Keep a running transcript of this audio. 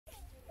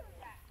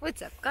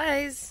What's up,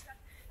 guys?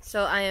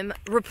 So I am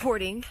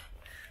reporting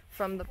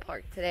from the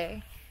park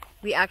today.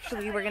 We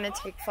actually were gonna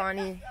take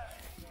Fawny,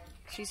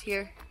 she's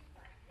here,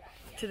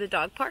 to the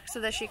dog park so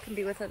that she can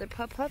be with other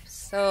pups.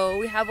 So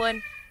we have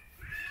one.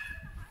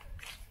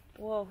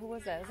 Whoa, who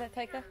was that? Is that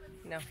Taika?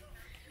 No.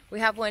 We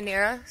have one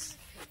near us,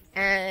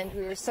 and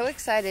we were so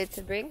excited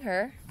to bring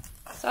her.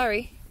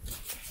 Sorry.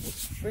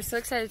 We're so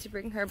excited to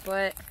bring her,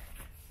 but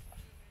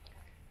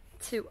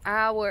to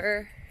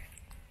our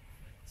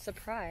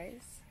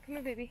surprise. Come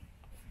here, baby.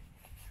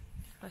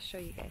 I'll show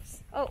you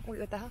guys. Oh, wait,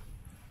 what the hell?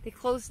 They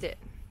closed it.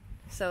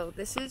 So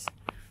this is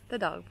the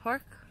dog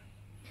park.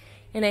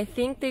 And I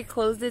think they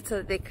closed it so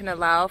that they can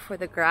allow for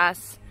the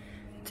grass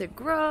to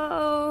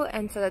grow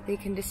and so that they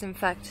can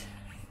disinfect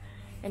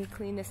and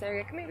clean this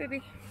area. Come here,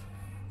 baby.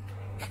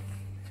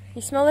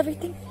 You smell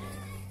everything?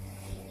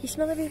 You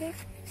smell everything?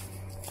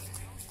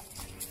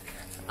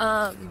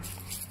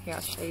 Here,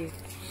 I'll show you.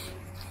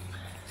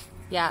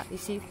 Yeah, you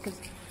see, because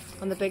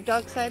on the big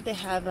dog side, they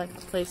have like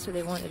a place where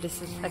they want to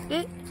disinfect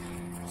it.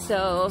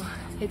 So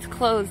it's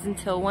closed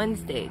until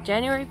Wednesday,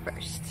 January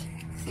 1st.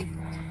 See?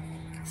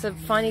 So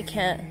Fawny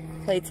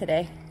can't play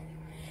today.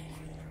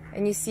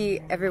 And you see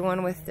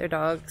everyone with their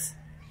dogs.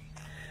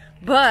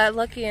 But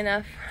lucky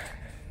enough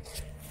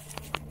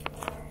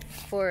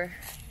for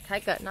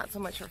Taika, not so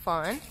much for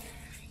Fawn,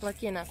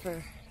 lucky enough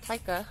for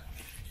Taika,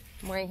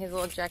 I'm wearing his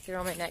little jacket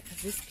on my neck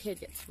because this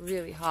kid gets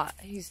really hot.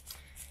 He's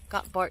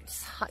got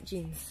Bart's hot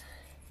jeans.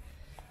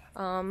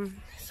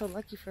 So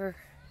lucky for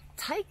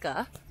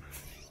Taika,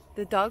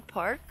 the dog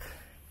park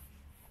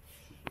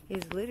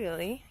is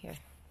literally, here,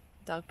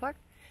 dog park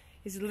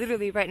is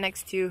literally right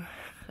next to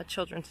a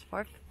children's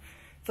park.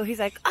 So he's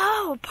like,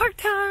 oh, park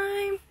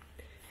time!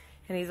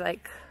 And he's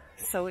like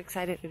so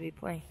excited to be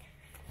playing.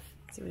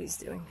 Let's see what he's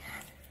doing.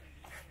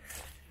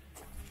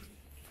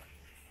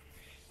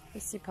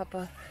 Let's see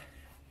Papa.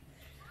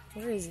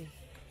 Where is he?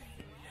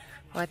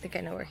 Oh, I think I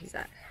know where he's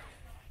at.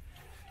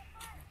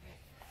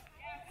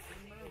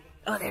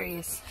 Oh, there he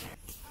is.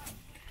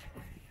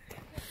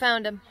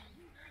 Found him.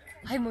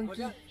 Hi,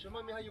 monkey. Show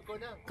mommy how you go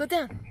down. Go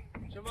down.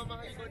 Show mama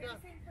how you go down.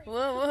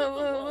 Whoa, whoa,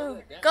 whoa,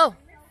 whoa. Go.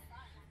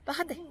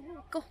 Bajate.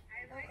 Go.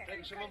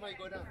 Okay, show mama how you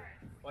go down.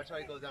 Watch how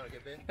he goes down, okay,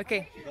 babe?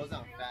 Okay. He goes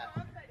down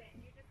fast.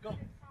 Go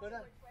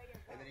down.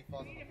 And then he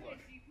falls on the floor.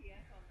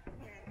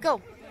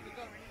 Go. Oh,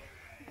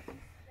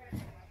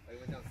 he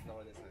went down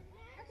slower this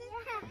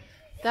time.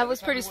 That was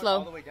pretty All the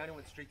slow. way down, he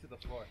went straight to the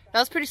floor. That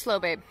was pretty slow,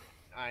 babe.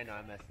 I know,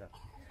 I messed up.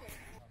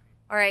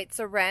 Alright,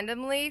 so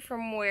randomly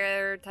from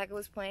where Taika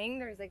was playing,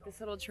 there's like this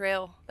little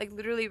trail, like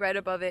literally right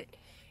above it.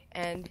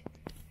 And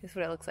this is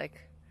what it looks like.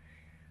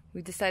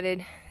 We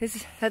decided,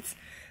 that's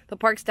the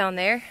park's down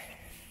there.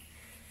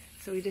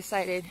 So we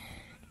decided,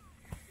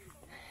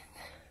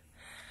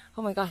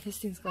 oh my god, this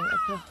thing's going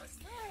uphill.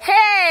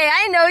 Hey,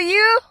 I know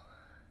you!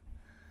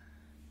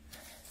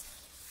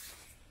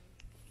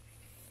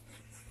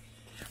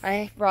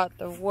 I brought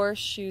the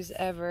worst shoes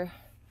ever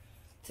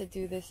to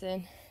do this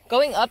in.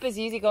 Going up is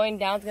easy, going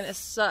down is gonna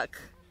suck.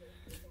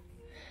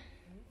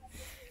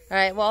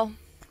 Alright, well,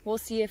 we'll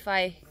see if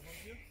I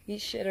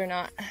eat shit or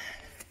not.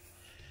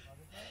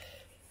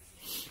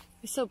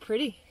 It's so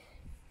pretty.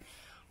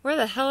 Where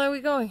the hell are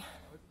we going?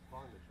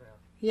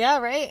 Yeah,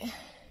 right?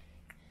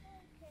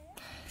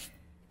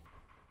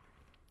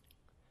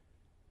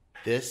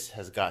 This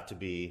has got to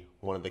be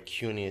one of the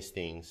cutest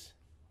things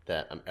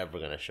that I'm ever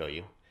gonna show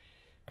you,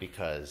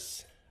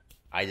 because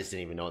I just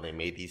didn't even know they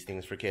made these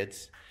things for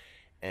kids.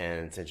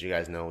 And since you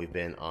guys know, we've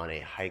been on a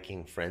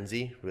hiking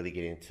frenzy, really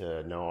getting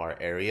to know our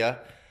area.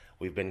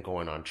 We've been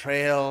going on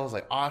trails,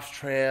 like off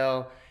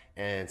trail,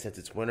 and since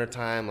it's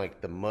wintertime, like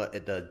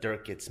the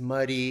dirt gets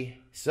muddy.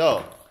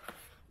 So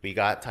we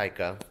got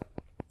Taika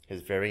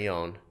his very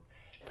own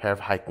pair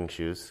of hiking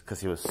shoes, because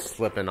he was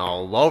slipping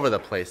all over the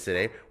place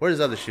today. Where's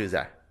his other shoes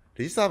at?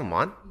 Did he still have them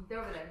on? They're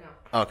over there,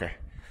 no. Okay.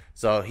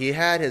 So he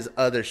had his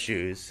other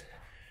shoes,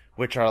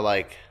 which are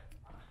like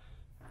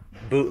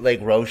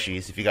bootleg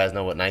Roshis, if you guys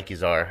know what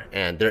Nikes are,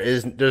 and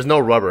there's no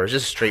rubber, it's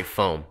just straight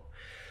foam.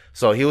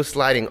 So he was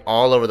sliding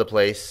all over the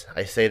place.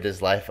 I saved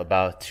his life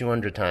about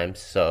 200 times,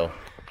 so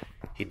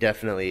he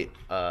definitely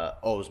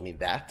owes me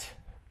that.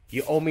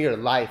 You owe me your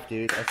life,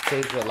 dude. I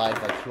saved your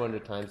life like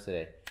 200 times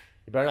today.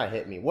 You better not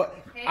hit me. What?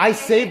 Hey, I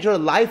saved your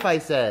life, I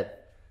said.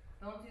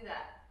 Don't do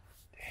that.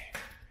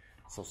 Dang.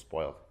 So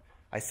spoiled.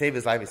 I saved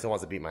his life, he still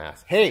wants to beat my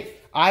ass. Hey,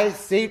 I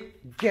saved...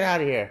 Get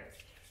out of here.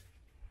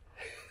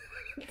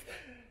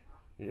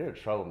 You're a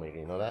troublemaker,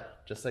 you know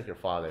that? Just like your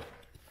father.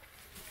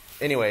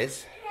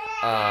 Anyways,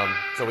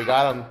 so we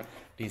got him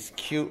these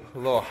cute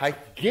little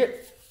hike.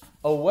 Get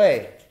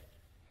away.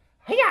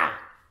 Hiya!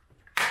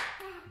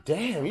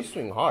 Damn, you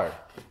swing hard.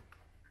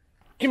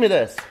 Give me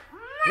this.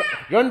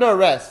 You're under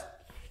arrest.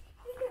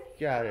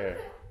 Get out of here.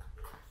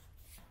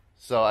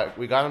 So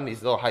we got him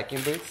these little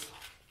hiking boots.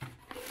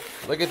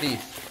 Look at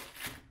these.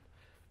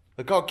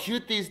 Look how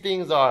cute these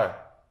things are.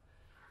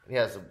 He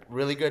has a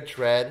really good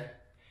tread.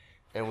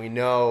 And we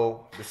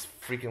know this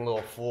freaking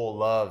little fool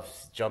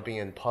loves jumping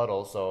in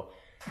puddles, so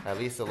at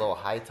least a little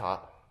high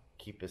top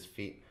keep his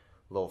feet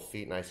little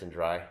feet nice and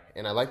dry.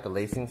 And I like the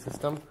lacing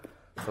system,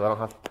 so I don't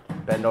have to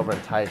bend over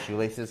and tie his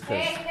shoelaces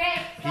because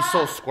he's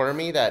so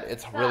squirmy that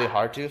it's really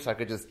hard to. So I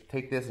could just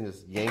take this and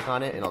just yank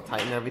on it and it'll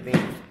tighten everything.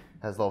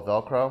 Has a little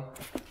Velcro.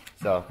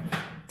 So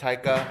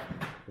Taika,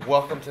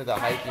 welcome to the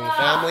hiking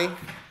family.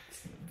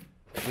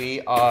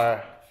 We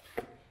are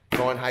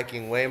going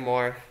hiking way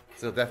more,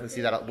 so you'll definitely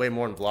see that way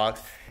more in vlogs.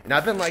 And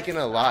I've been liking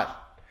it a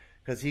lot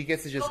because he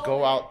gets to just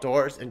go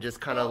outdoors and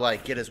just kind of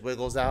like get his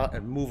wiggles out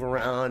and move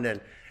around and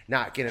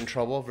not get in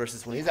trouble,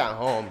 versus when he's at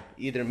home,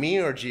 either me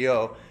or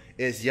Gio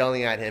is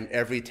yelling at him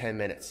every 10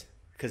 minutes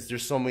because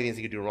there's so many things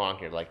he could do wrong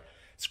here, like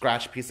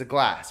scratch a piece of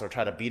glass or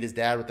try to beat his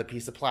dad with a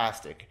piece of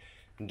plastic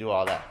and do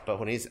all that. But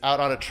when he's out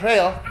on a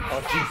trail,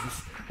 oh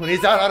Jesus, when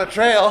he's out on a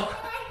trail,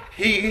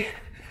 he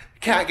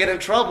can't get in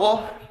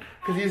trouble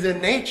because he's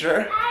in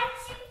nature.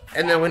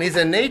 And then when he's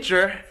in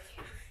nature,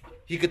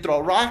 he could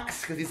throw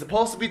rocks because he's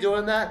supposed to be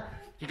doing that.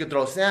 He could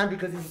throw sand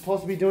because he's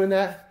supposed to be doing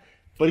that.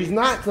 But he's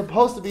not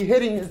supposed to be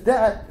hitting his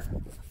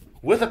dad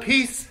with a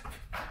piece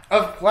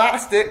of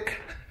plastic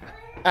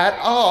at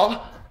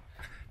all.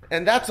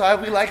 And that's why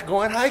we like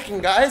going hiking,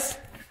 guys.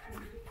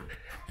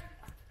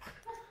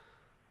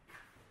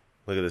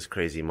 Look at this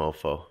crazy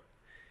mofo.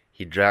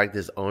 He dragged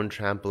his own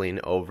trampoline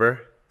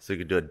over so he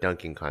could do a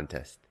dunking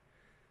contest.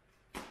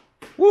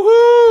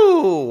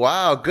 Woohoo!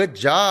 Wow, good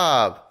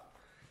job.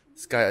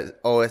 This guy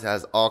always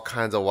has all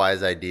kinds of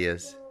wise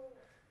ideas.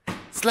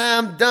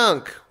 Slam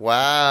dunk.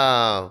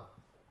 Wow.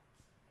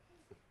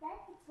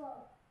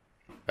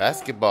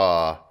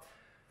 Basketball.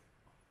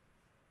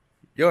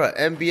 You're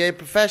an NBA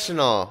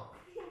professional.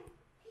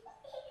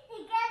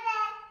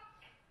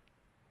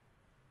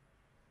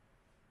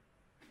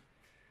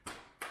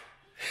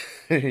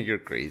 You're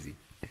crazy.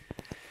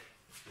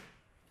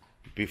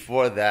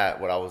 Before that,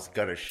 what I was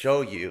gonna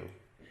show you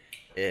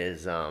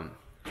is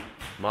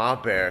Ma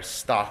Bear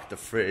stocked the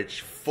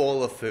fridge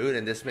full of food,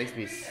 and this makes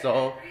me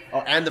so,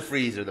 oh, and the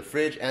freezer, the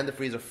fridge and the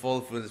freezer full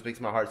of food. This makes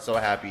my heart so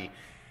happy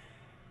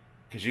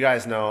because you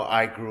guys know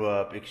I grew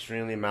up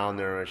extremely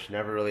malnourished,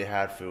 never really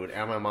had food,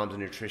 and my mom's a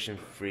nutrition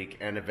freak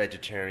and a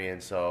vegetarian,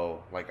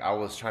 so like I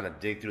was trying to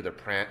dig through the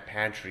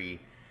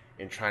pantry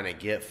and trying to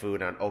get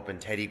food on open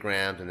Teddy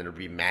Grahams, and then there'd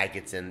be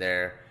maggots in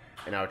there.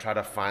 And I would try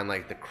to find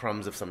like the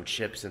crumbs of some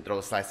chips and throw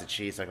a slice of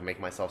cheese so I could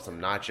make myself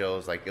some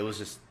nachos. Like it was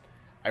just,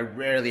 I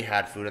rarely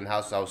had food in the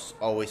house. So I was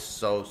always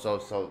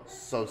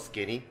so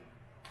skinny.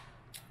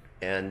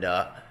 And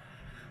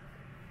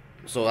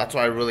so that's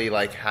why I really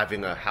like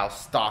having a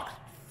house stocked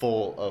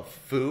full of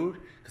food,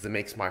 because it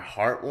makes my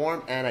heart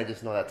warm. And I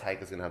just know that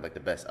Taika's gonna have like the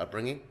best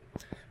upbringing.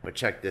 But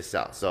check this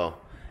out. So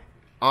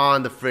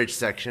on the fridge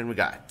section, we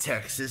got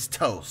Texas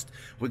toast.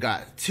 We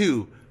got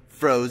 2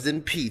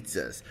 frozen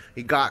pizzas.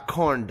 We got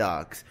corn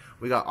dogs.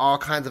 We got all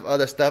kinds of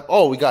other stuff.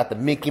 Oh, we got the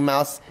Mickey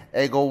Mouse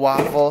Eggo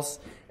waffles.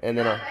 And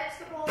then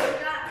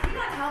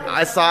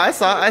I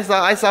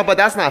saw, but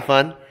that's not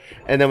fun.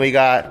 And then we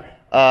got,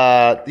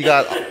 oh,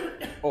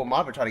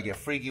 Marvin tried to get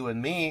freaky with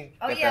me.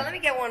 Oh yeah, let me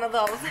get one of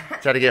those.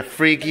 Try to get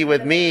freaky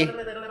with me.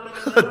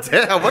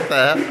 Damn, what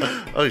the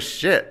hell? Oh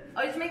shit.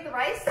 Oh, did you make the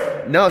rice?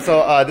 No,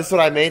 so this is what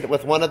I made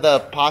with one of the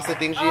pasta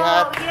things she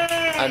had.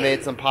 Yay. I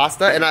made some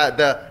pasta, and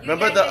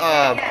remember the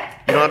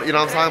you know what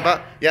I'm talking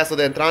about? Yeah, so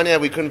the entraña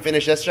we couldn't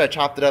finish yesterday. I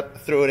chopped it up,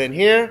 threw it in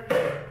here,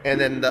 and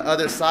then the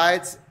other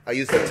sides I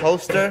used a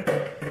toaster. Cooked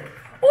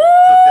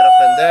it up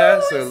in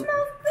there, so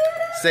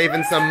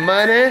saving some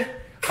money.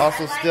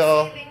 Also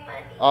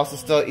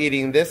still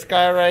eating this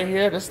guy right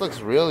here. This looks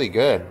really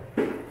good.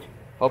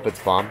 Hope it's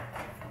bomb.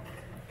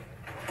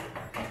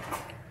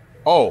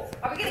 Oh.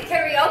 Are we getting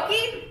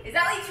karaoke? Is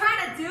that what you're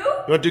trying to do?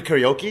 You want to do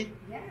karaoke?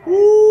 Yeah.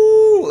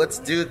 Woo! Let's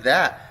do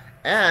that.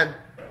 And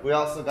we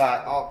also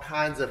got all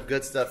kinds of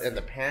good stuff in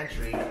the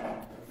pantry.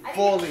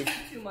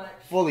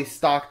 Fully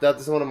stocked up.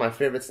 This is one of my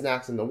favorite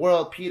snacks in the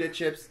world. Pita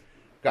chips.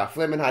 Got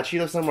Flamin' Hot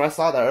Cheetos somewhere. I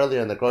saw that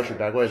earlier in the grocery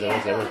bag. Where is it?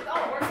 It's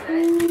all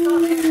organized. It's all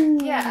there.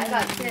 Yeah, I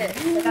got this.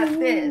 I got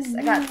this.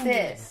 I got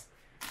this.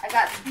 I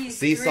got these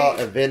sea salt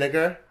and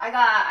vinegar.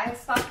 I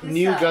stocked this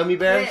new up. Gummy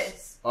bears.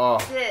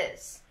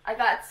 This. I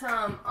got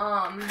some,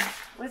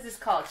 what is this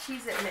called?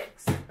 Cheez-It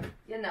mix.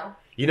 You know.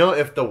 You know,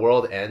 if the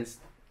world ends,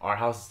 our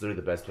house is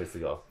literally the best place to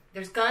go.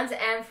 There's guns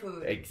and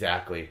food.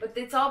 Exactly. But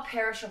it's all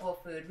perishable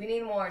food. We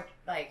need more,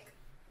 like...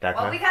 That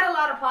well, kind? we got a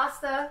lot of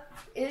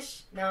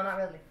pasta-ish. No, not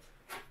really.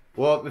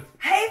 Well...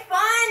 Hey, Fawn!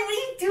 What are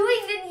you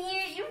doing in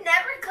here? You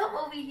never come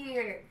over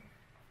here.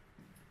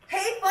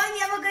 Hey, Fawn!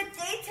 You have a good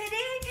day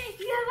today?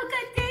 You have a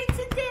good day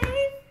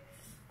today?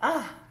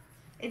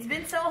 It's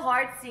been so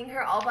hard seeing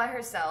her all by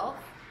herself.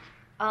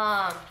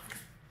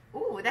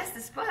 Ooh, that's the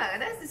spot.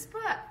 That's the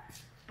spot.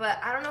 But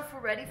I don't know if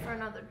we're ready for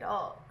another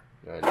dog.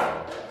 I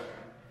know.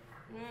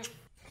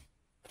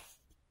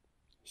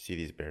 See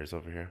these bears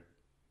over here?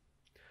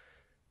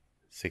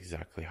 It's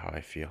exactly how I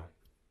feel.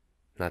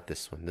 Not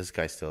this one. This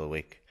guy's still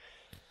awake.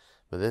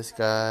 But this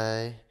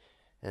guy,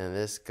 and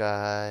this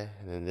guy,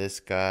 and then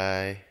this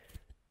guy.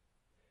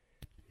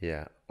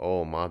 Yeah.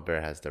 Oh, Ma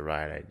Bear has the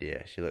right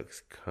idea. She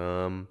looks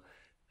comfy.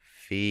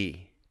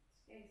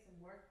 Getting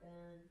some work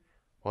done.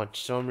 Why don't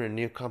you show them your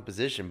new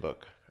composition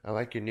book? I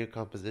like your new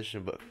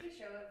composition book. You can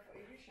show it.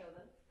 You can show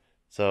them.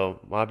 So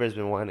Margaret's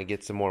been wanting to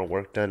get some more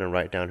work done and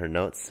write down her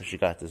notes. So she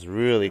got this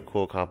really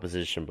cool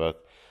composition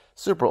book.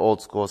 Super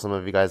old school. Some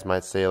of you guys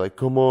might say like,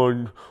 come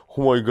on,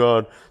 oh my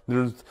God,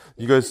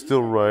 you guys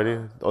still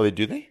writing? Oh, they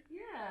do they?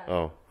 Yeah.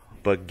 Oh,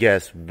 but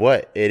guess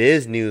what? It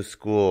is new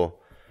school.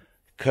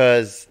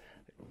 Cause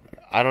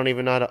I don't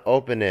even know how to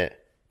open it.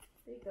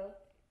 There you go.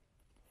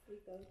 There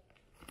you go.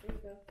 There you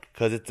go.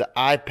 Cause it's an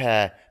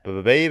iPad.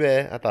 But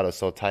baby, I thought it was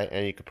so tight.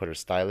 And you could put her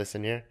stylus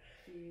in here.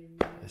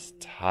 It's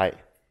tight.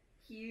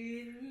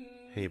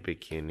 Hey,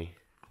 bikini.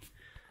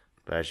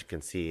 But as you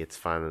can see, it's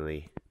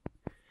finally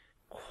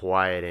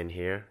quiet in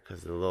here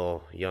because the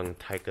little young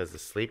Taika's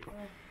asleep.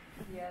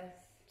 Yes.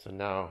 So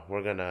now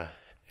we're gonna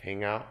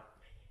hang out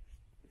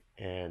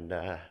and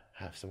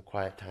have some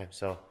quiet time.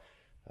 So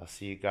I'll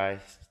see you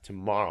guys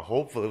tomorrow.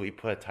 Hopefully we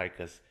put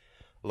Taika's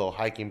little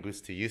hiking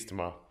boots to use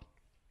tomorrow.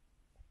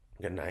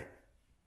 Good night.